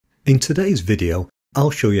In today's video,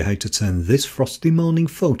 I'll show you how to turn this frosty morning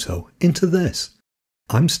photo into this.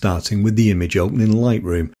 I'm starting with the image open in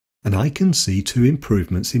Lightroom, and I can see two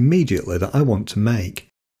improvements immediately that I want to make.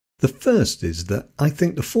 The first is that I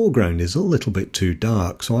think the foreground is a little bit too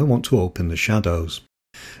dark, so I want to open the shadows.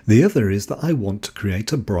 The other is that I want to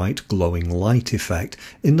create a bright glowing light effect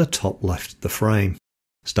in the top left of the frame.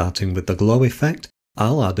 Starting with the glow effect,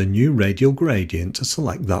 I'll add a new radial gradient to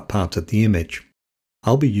select that part of the image.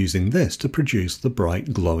 I'll be using this to produce the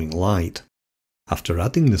bright glowing light. After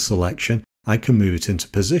adding the selection, I can move it into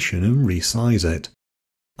position and resize it.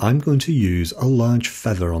 I'm going to use a large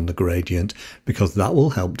feather on the gradient because that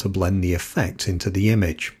will help to blend the effect into the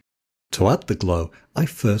image. To add the glow, I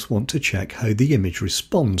first want to check how the image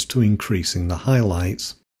responds to increasing the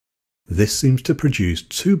highlights. This seems to produce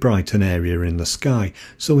too bright an area in the sky,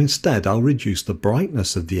 so instead I'll reduce the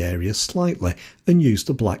brightness of the area slightly and use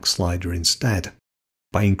the black slider instead.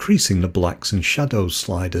 By increasing the blacks and shadows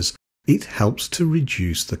sliders, it helps to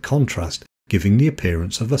reduce the contrast, giving the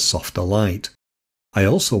appearance of a softer light. I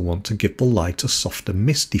also want to give the light a softer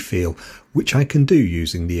misty feel, which I can do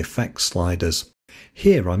using the effects sliders.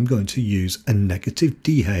 Here I'm going to use a negative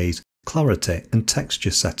dehaze, clarity and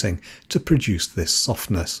texture setting to produce this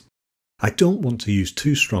softness. I don't want to use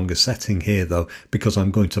too strong a setting here though, because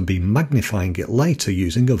I'm going to be magnifying it later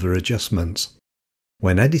using other adjustments.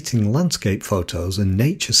 When editing landscape photos and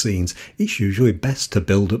nature scenes, it's usually best to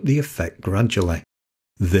build up the effect gradually.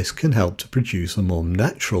 This can help to produce a more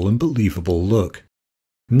natural and believable look.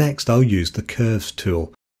 Next, I'll use the Curves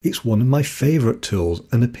tool. It's one of my favourite tools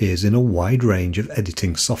and appears in a wide range of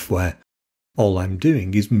editing software. All I'm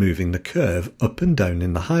doing is moving the curve up and down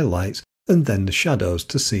in the highlights and then the shadows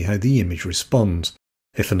to see how the image responds.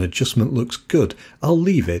 If an adjustment looks good, I'll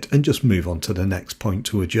leave it and just move on to the next point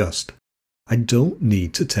to adjust. I don't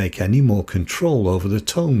need to take any more control over the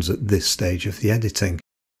tones at this stage of the editing.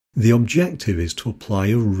 The objective is to apply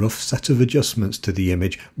a rough set of adjustments to the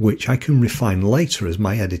image, which I can refine later as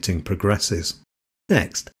my editing progresses.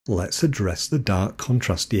 Next, let's address the dark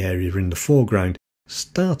contrasty area in the foreground,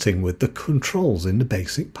 starting with the controls in the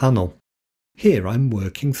basic panel. Here I'm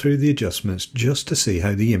working through the adjustments just to see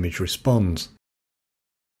how the image responds.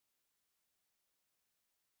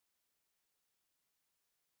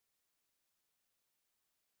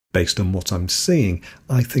 Based on what I'm seeing,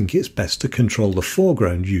 I think it's best to control the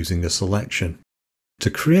foreground using a selection. To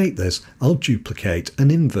create this, I'll duplicate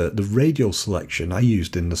and invert the radial selection I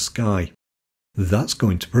used in the sky. That's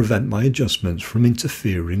going to prevent my adjustments from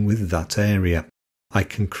interfering with that area. I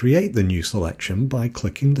can create the new selection by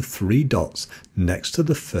clicking the three dots next to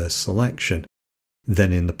the first selection.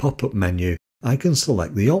 Then in the pop-up menu, I can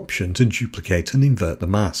select the option to duplicate and invert the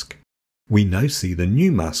mask. We now see the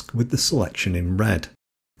new mask with the selection in red.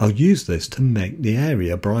 I'll use this to make the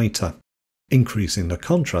area brighter. Increasing the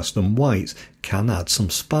contrast and whites can add some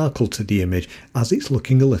sparkle to the image as it's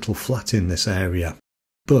looking a little flat in this area.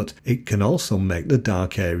 But it can also make the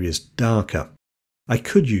dark areas darker. I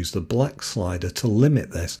could use the black slider to limit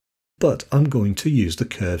this, but I'm going to use the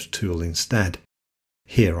Curves tool instead.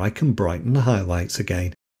 Here I can brighten the highlights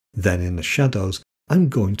again. Then in the shadows, I'm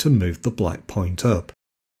going to move the black point up.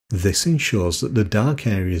 This ensures that the dark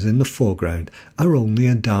areas in the foreground are only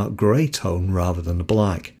a dark grey tone rather than a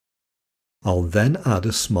black. I'll then add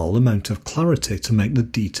a small amount of clarity to make the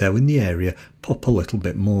detail in the area pop a little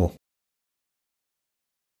bit more.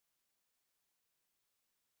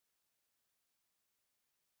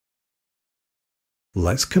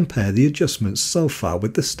 Let's compare the adjustments so far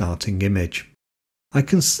with the starting image. I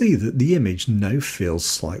can see that the image now feels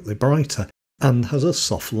slightly brighter and has a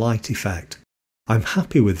soft light effect. I'm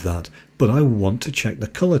happy with that, but I want to check the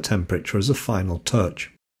colour temperature as a final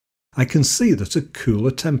touch. I can see that a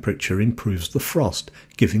cooler temperature improves the frost,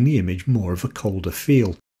 giving the image more of a colder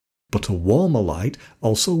feel, but a warmer light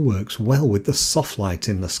also works well with the soft light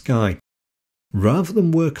in the sky. Rather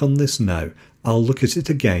than work on this now, I'll look at it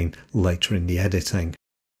again later in the editing.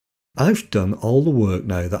 I've done all the work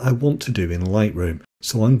now that I want to do in Lightroom,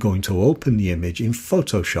 so I'm going to open the image in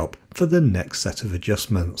Photoshop for the next set of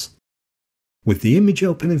adjustments. With the image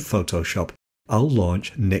open in Photoshop, I'll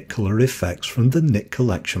launch Nik Color Effects from the Nik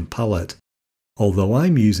Collection palette. Although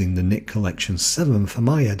I'm using the Nik Collection 7 for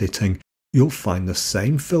my editing, you'll find the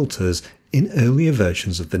same filters in earlier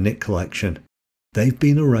versions of the Nik Collection. They've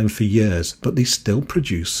been around for years, but they still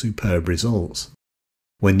produce superb results.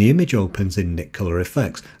 When the image opens in Nik Color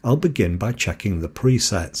Effects, I'll begin by checking the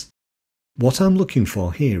presets. What I'm looking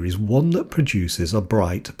for here is one that produces a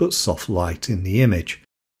bright but soft light in the image.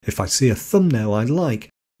 If I see a thumbnail I like,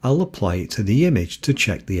 I'll apply it to the image to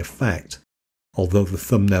check the effect. Although the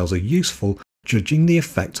thumbnails are useful, Judging the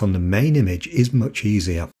effect on the main image is much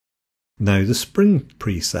easier. Now the spring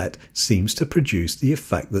preset seems to produce the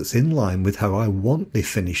effect that's in line with how I want the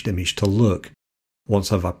finished image to look.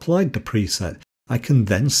 Once I've applied the preset, I can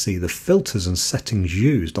then see the filters and settings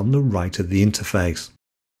used on the right of the interface.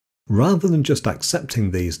 Rather than just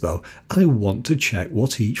accepting these though, I want to check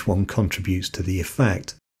what each one contributes to the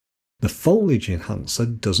effect. The foliage enhancer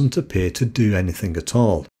doesn't appear to do anything at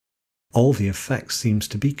all. All the effect seems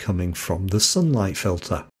to be coming from the sunlight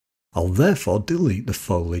filter. I'll therefore delete the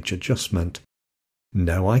foliage adjustment.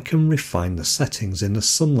 Now I can refine the settings in the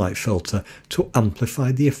sunlight filter to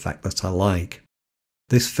amplify the effect that I like.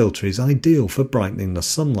 This filter is ideal for brightening the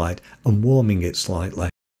sunlight and warming it slightly.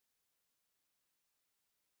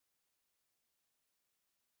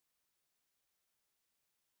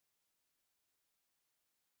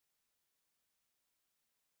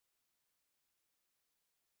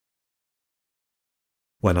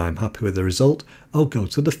 When I'm happy with the result, I'll go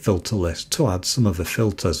to the filter list to add some other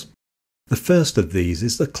filters. The first of these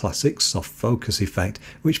is the classic soft focus effect,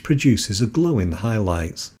 which produces a glow in the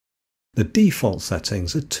highlights. The default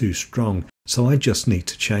settings are too strong, so I just need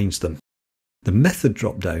to change them. The method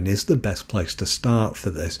drop-down is the best place to start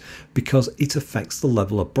for this because it affects the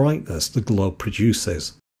level of brightness the glow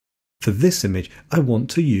produces. For this image, I want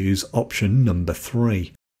to use option number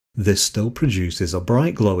 3. This still produces a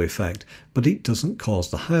bright glow effect, but it doesn't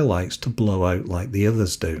cause the highlights to blow out like the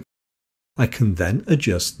others do. I can then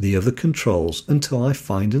adjust the other controls until I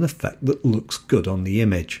find an effect that looks good on the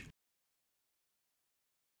image.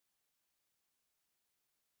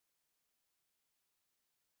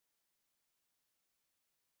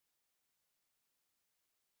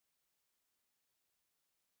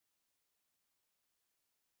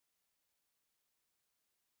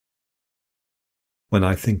 When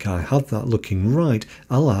I think I have that looking right,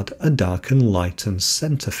 I'll add a darken lighten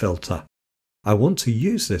center filter. I want to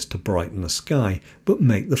use this to brighten the sky, but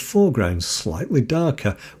make the foreground slightly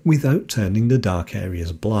darker without turning the dark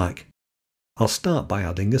areas black. I'll start by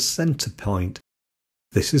adding a center point.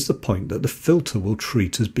 This is the point that the filter will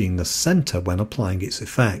treat as being the center when applying its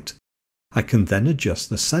effect. I can then adjust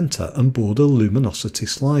the center and border luminosity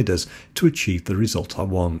sliders to achieve the result I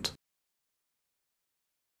want.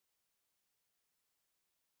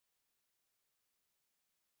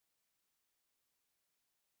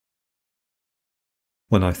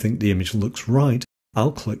 When I think the image looks right,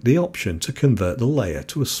 I'll click the option to convert the layer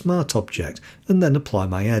to a smart object and then apply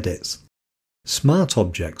my edits. Smart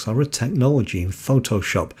objects are a technology in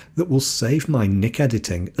Photoshop that will save my nick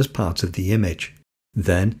editing as part of the image.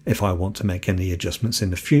 Then, if I want to make any adjustments in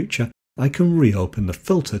the future, I can reopen the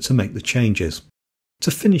filter to make the changes.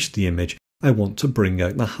 To finish the image, I want to bring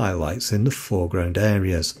out the highlights in the foreground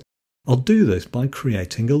areas. I'll do this by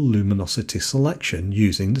creating a luminosity selection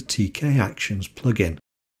using the TK Actions plugin.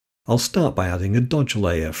 I'll start by adding a dodge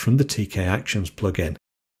layer from the TK Actions plugin.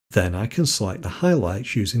 Then I can select the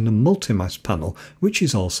highlights using the Multimask panel, which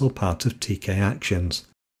is also part of TK Actions.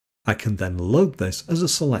 I can then load this as a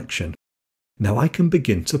selection. Now I can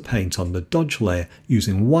begin to paint on the dodge layer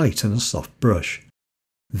using white and a soft brush.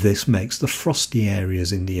 This makes the frosty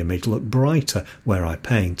areas in the image look brighter where I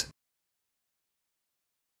paint.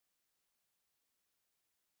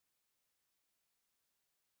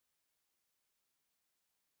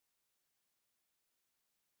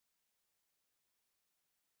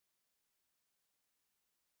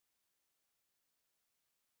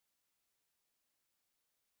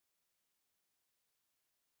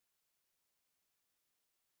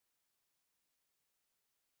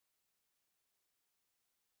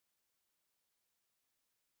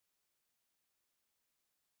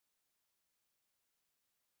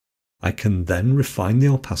 I can then refine the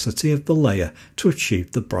opacity of the layer to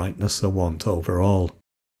achieve the brightness I want overall.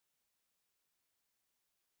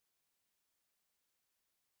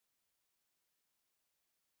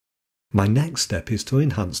 My next step is to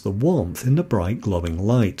enhance the warmth in the bright glowing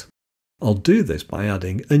light. I'll do this by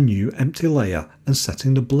adding a new empty layer and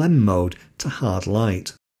setting the blend mode to hard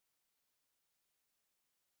light.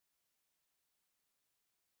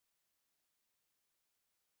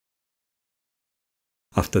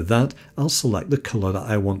 After that, I'll select the colour that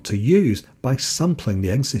I want to use by sampling the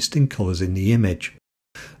existing colours in the image.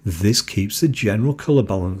 This keeps the general colour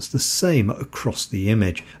balance the same across the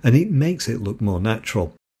image and it makes it look more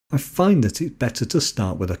natural. I find that it's better to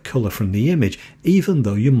start with a colour from the image even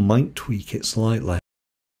though you might tweak it slightly.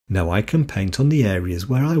 Now I can paint on the areas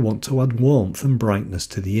where I want to add warmth and brightness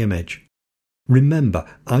to the image. Remember,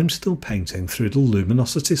 I'm still painting through the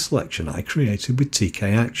luminosity selection I created with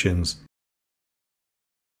TK Actions.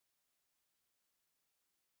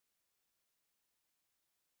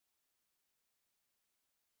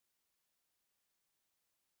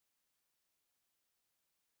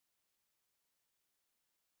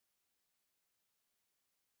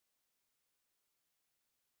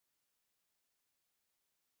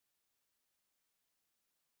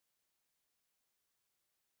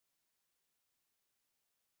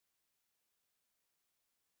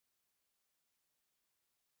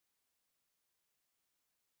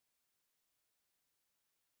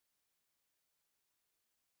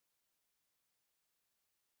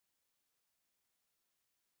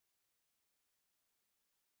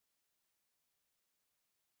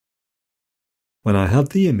 When I have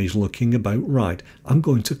the image looking about right, I'm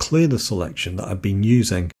going to clear the selection that I've been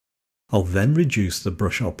using. I'll then reduce the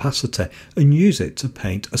brush opacity and use it to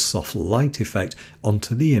paint a soft light effect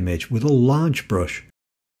onto the image with a large brush.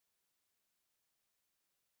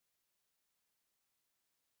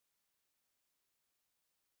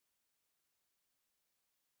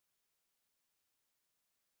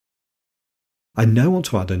 I now want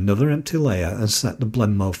to add another empty layer and set the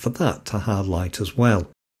blend mode for that to hard light as well.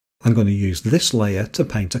 I'm going to use this layer to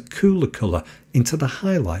paint a cooler colour into the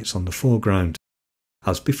highlights on the foreground.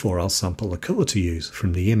 As before, I'll sample the colour to use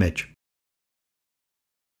from the image.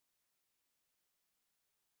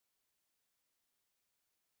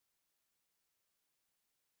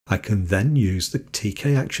 I can then use the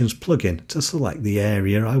TK Actions plugin to select the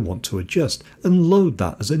area I want to adjust and load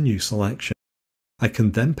that as a new selection. I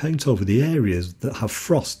can then paint over the areas that have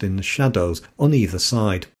frost in the shadows on either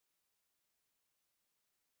side.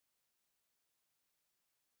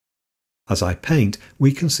 As I paint,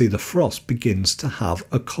 we can see the frost begins to have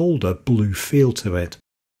a colder blue feel to it.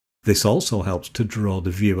 This also helps to draw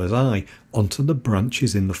the viewer's eye onto the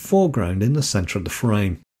branches in the foreground in the centre of the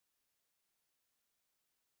frame.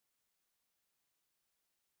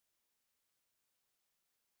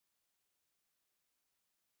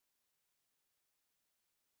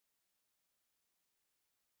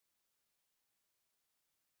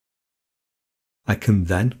 I can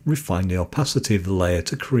then refine the opacity of the layer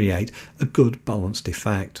to create a good balanced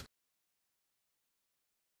effect.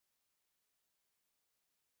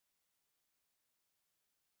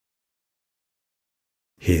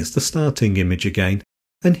 Here's the starting image again,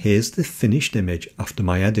 and here's the finished image after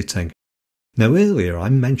my editing. Now earlier I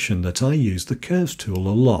mentioned that I use the Curves tool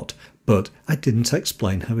a lot, but I didn't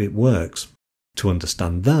explain how it works. To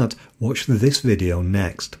understand that, watch this video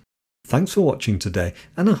next. Thanks for watching today,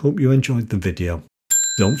 and I hope you enjoyed the video.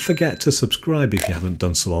 Don't forget to subscribe if you haven't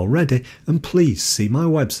done so already, and please see my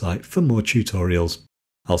website for more tutorials.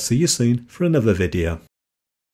 I'll see you soon for another video.